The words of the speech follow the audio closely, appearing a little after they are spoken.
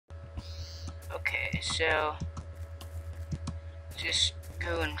Okay, so just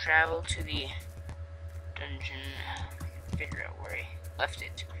go and travel to the dungeon. Figure out where I left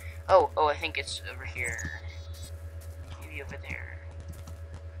it. Oh, I think it's over here. Maybe over there.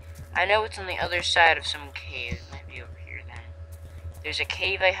 I know it's on the other side of some cave. It might be over here then. There's a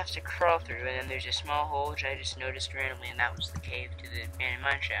cave I have to crawl through, and then there's a small hole which I just noticed randomly, and that was the cave to the abandoned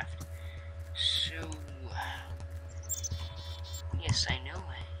mine shaft. So, yes, I know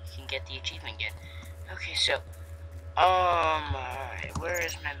I can get the achievement again. Okay, so, where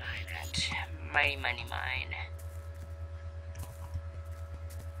is my mine at? Mighty mine.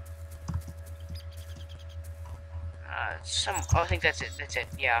 I think that's it,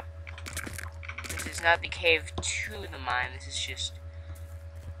 yeah. This is not the cave to the mine, this is just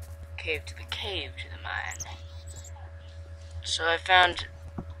cave to the mine. So I found,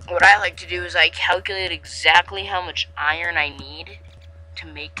 what I like to do is I calculate exactly how much iron I need to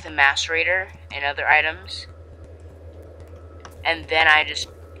make the macerator and other items, and then I just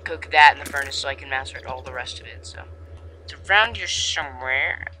cook that in the furnace so I can macerate all the rest of it. So it's around here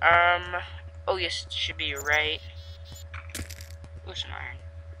somewhere. Oh yes, it should be right. Ooh, some iron.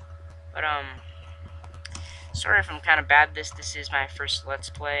 But sorry if I'm kind of bad at this. This is my first Let's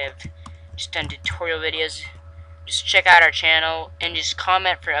Play. I've just done tutorial videos. Just check out our channel and just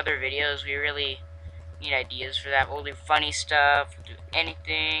comment for other videos. We really need ideas for that. We'll do funny stuff, we'll do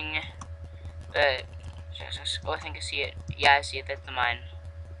anything. But, oh, I think I see it. Yeah, I see it. That's the mine.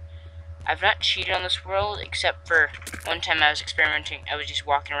 I've not cheated on this world, except for one time I was experimenting. I was just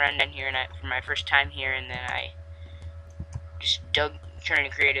walking around down here, and for my first time here, and then I just turned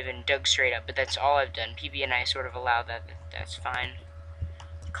into creative and dug straight up. But that's all I've done. PB and I sort of allow that. That's fine.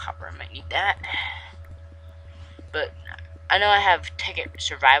 Copper, I might need that. But I know I have Tekkit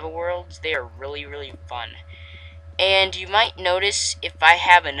survival worlds. They are really, really fun. And you might notice if I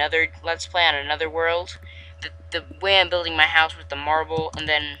have another Let's Play on another world, the way I'm building my house with the marble and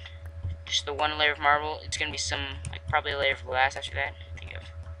then just the one layer of marble, it's going to be like probably a layer of glass after that. I think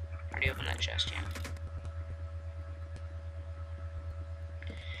I've already opened that chest, yeah.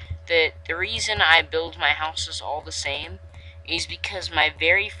 The reason I build my houses all the same is because my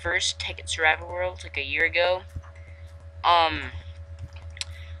very first Tekkit survival world, like a year ago, that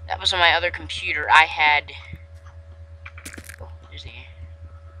was on my other computer. I had,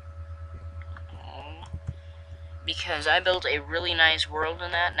 because I built a really nice world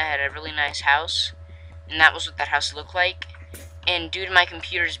in that, and I had a really nice house, and that was what that house looked like. And due to my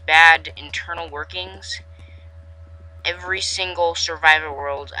computer's bad internal workings, every single survivor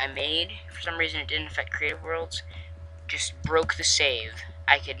world I made, for some reason it didn't affect creative worlds, just broke the save.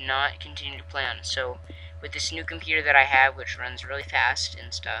 I could not continue to play on it. So with this new computer that I have, which runs really fast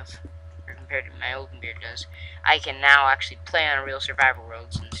and stuff, or compared to my old computer does, I can now actually play on real survival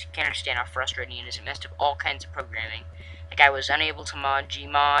worlds, and you can't understand how frustrating it is. It messed up all kinds of programming. Like, I was unable to mod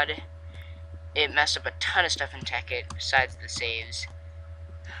Gmod. It messed up a ton of stuff in Tekkit, besides the saves.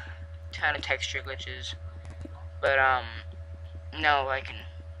 Ton of texture glitches. But, no, I can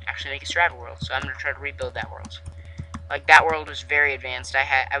actually make a survival world, so I'm going to try to rebuild that world. Like, that world was very advanced.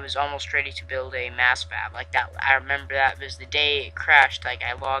 I was almost ready to build a mass fab. Like, that, I remember that was the day it crashed. Like,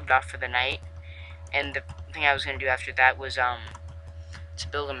 I logged off for the night, and the thing I was going to do after that was, to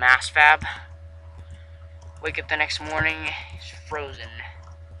build a mass fab. Wake up the next morning, it's frozen.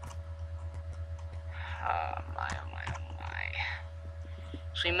 Oh my.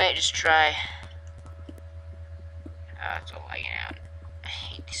 So we might just try, it's all lagging out. I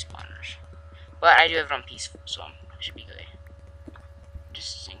hate these spawners. But I do have it on peaceful, so it should be good.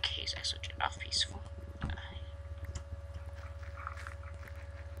 Just in case I switch it off peaceful.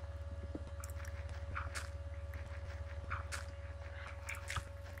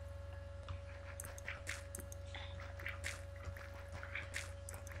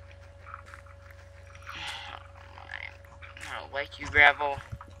 I don't like you, gravel.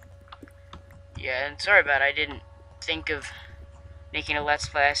 Yeah, and sorry about it. I didn't think of making a Let's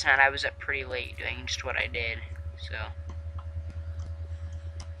Play last night. I was up pretty late doing just what I did, so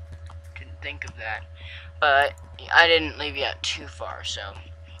didn't think of that. But I didn't leave you out too far, so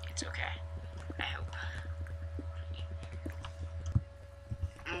it's okay, I hope.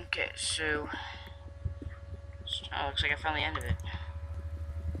 Okay, so looks like I found the end of it.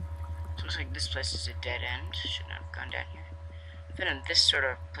 So it looks like this place is a dead end. Should not have gone down here. I've been in this sort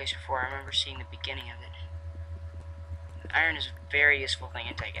of place before. I remember seeing the beginning of it. Iron is a very useful thing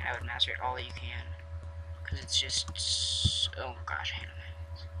in Tekkit. I would master it all that you can, because it's just, oh gosh, I hate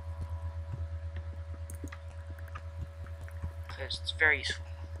it. Because it's very useful.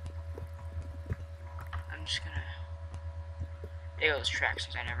 I'm just gonna, there goes track,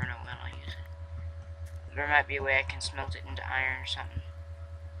 since I never know when I'll use it. There might be a way I can smelt it into iron or something.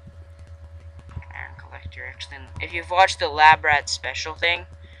 Iron collector. Actually, if you've watched the Lab Rats special thing,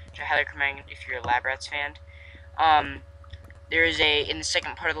 which I highly recommend if you're a Lab Rats fan, there is in the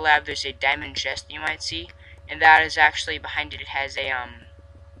second part of the lab, there's a diamond chest that you might see, and that is actually behind it. It has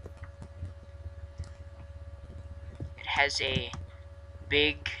a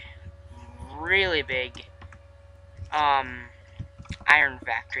big, really big, iron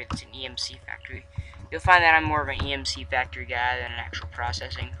factory. That's an EMC factory. You'll find that I'm more of an EMC factory guy than an actual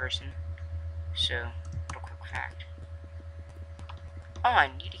processing person. So, a quick fact. Oh, I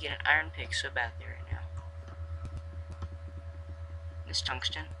need to get an iron pick so badly right now. This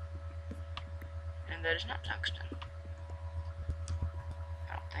tungsten. And that is not tungsten.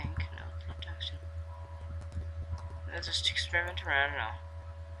 I don't think. No, it's not tungsten. Let's just experiment around and all.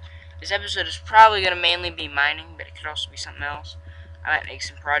 This episode is probably going to mainly be mining, but it could also be something else. I might make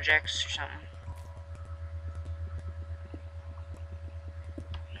some projects or something.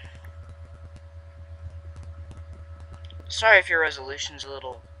 Sorry if your resolution's a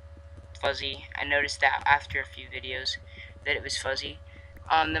little fuzzy. I noticed that after a few videos that it was fuzzy.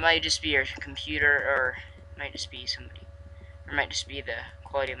 That might just be your computer, or it might just be somebody. Or it might just be the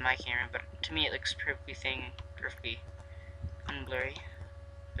quality of my camera, but to me it looks perfectly unblurry.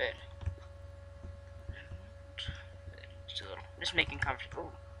 But just a little. Just making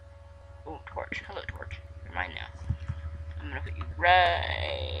comfortable. Oh, torch. Hello, torch. You're mine now. I'm gonna put you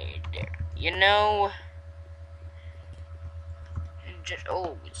right there. You know.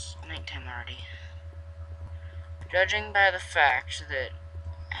 Oh, it's nighttime already. Judging by the fact that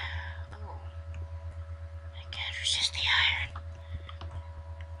I can't resist the iron.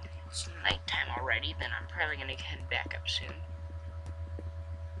 It's nighttime already, then I'm probably gonna head back up soon.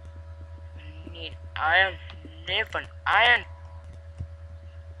 I need iron. Different iron.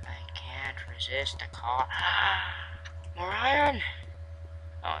 I can't resist the call. More iron.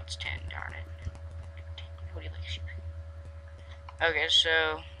 Oh, it's 10. Darn it. Nobody likes you. Okay,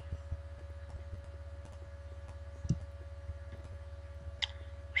 so I'm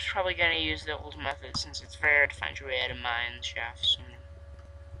probably gonna use the old method since it's very hard to find your way out of mine shafts, and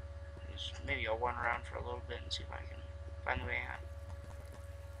maybe I'll run around for a little bit and see if I can find the way out.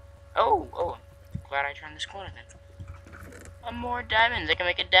 Oh, I'm glad I turned this corner then. More diamonds. I can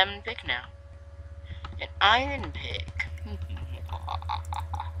make a diamond pick now. An iron pick.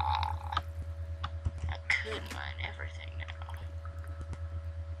 I could mine everything now.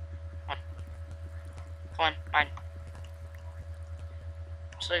 Come on, mine.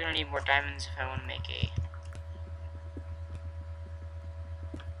 I'm still gonna need more diamonds if I want to make a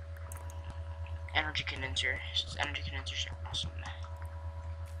energy condenser. Energy condensers are awesome.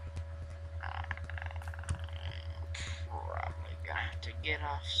 Probably gonna have to get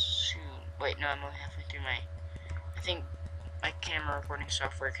off soon. Wait, no, I'm only halfway through I think my camera recording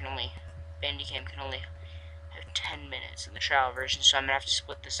software Bandicam can only have 10 minutes in the trial version, so I'm gonna have to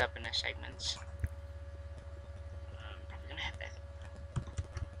split this up into segments. I'm probably gonna head back.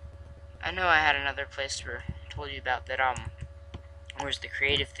 I know I had another place where I told you about that, where's the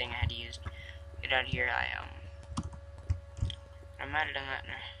creative thing I had to use. Get out of here, I might have done that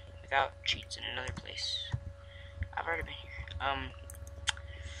without cheats in another place. I've already been here.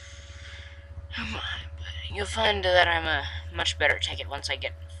 You'll find that I'm a much better at Tekkit once I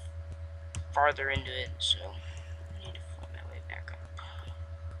get farther into it, so I need to find my way back up.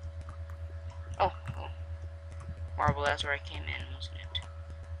 Oh. Marble, that's where I came in, wasn't it?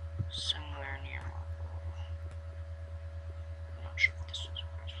 Somewhere near Marble. I'm not sure if this is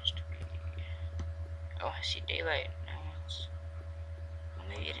where it's supposed to be. Oh, I see daylight. No, well,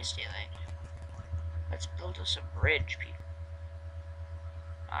 maybe it is daylight. Let's build us a bridge, people.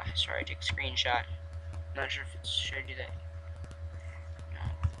 Sorry, I took a screenshot. Not sure if should I do that. No.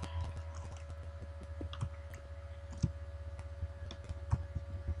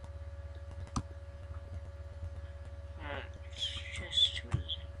 It's just,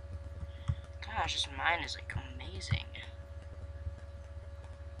 gosh, this mine is like amazing.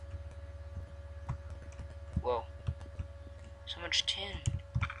 Whoa. So much tin.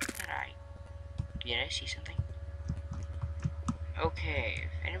 Did I see something? Okay,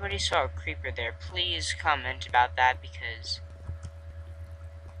 if anybody saw a creeper there, please comment about that, because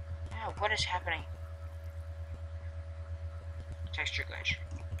what is happening? Texture glitch.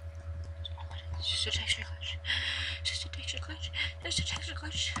 It's just a texture glitch. Just a texture glitch. Just a texture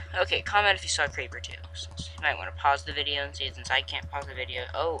glitch. Okay, comment if you saw a creeper too. Since you might want to pause the video and see it, since I can't pause the video.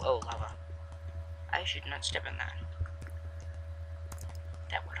 Oh, lava. I should not step in that.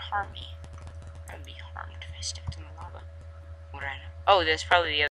 That would harm me. I would be harmed if I stepped in the lava. Would I know? Oh, there's probably the other